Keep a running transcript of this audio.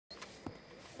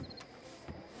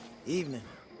Evening.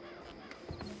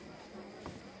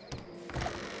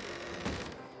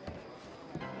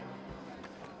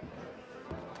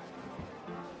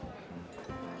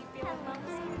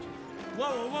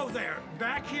 Whoa there.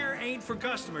 Back here ain't for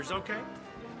customers, okay?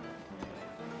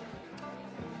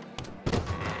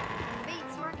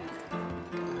 Beats working.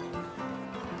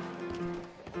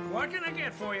 What can I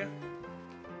get for you?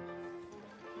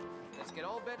 Let's get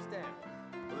all bets down.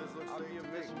 Well, this looks like you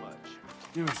this much.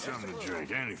 Give me something to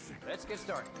drink, anything. Let's get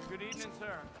started. Good evening,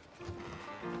 sir.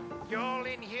 Y'all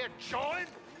in here jawing?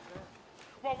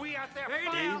 While we out there Hey,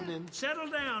 fighting? down. Settle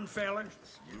down, fellas.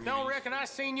 Don't reckon I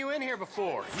seen you in here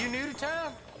before. You new to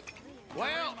town?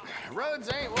 Well, roads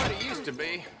ain't what it used to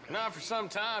be. Not for some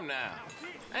time now.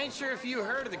 Ain't sure if you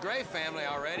heard of the Gray family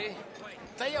already.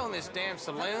 They own this damn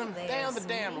saloon. They own the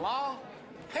damn law.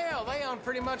 Hell, they own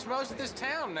pretty much most of this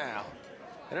town now.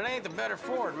 And it ain't the better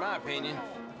for it, in my opinion.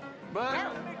 But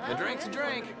a drink's a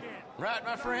drink. Right,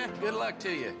 my friend? Good luck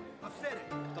to you. I said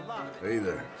it. A lot of it. Hey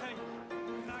there. Hey,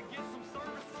 can I get some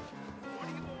service? What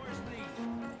do you boys need?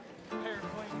 A pair of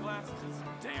clean glasses and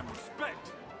some damn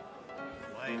respect.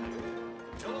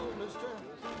 Hello, mister.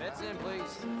 Bets in,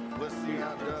 please. Let's see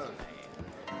how it does.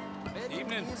 Betting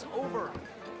Evening. is over.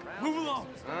 Move along.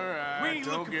 All We right, ain't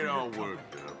don't looking get for all your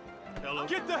worked up. Hello.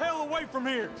 Get the hell away from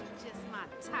here. Just my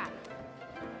type.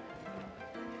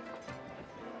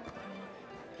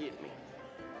 Hit me.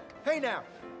 Hey now,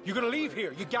 you gonna leave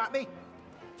here? You got me?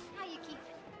 How you keep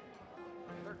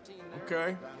 13 there.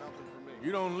 Okay.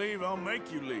 You don't leave, I'll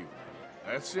make you leave.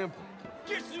 That's simple.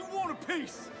 Guess you want a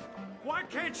piece. Why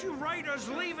can't you writers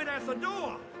leave it at the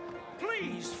door?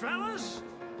 Please, fellas.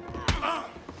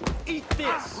 Eat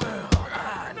this.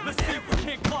 Let's see if we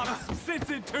can't clock some sense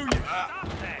into you. Stop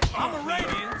that. I'm a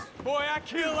Radiant. Boy, I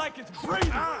kill like it's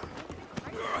breathing.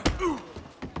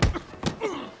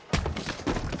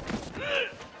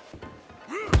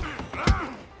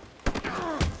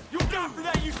 You down for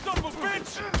that, you son of a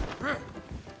bitch?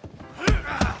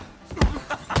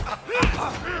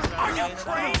 Are you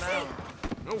crazy?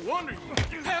 No wonder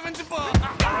you... Heavens above.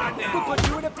 All right, now. We'll put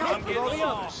you in a pit with all the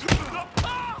others.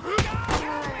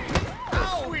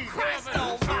 Oh, sweet heaven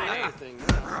almighty. Anything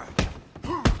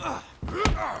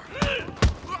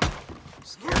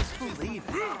Just believe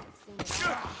it.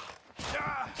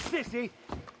 Sissy,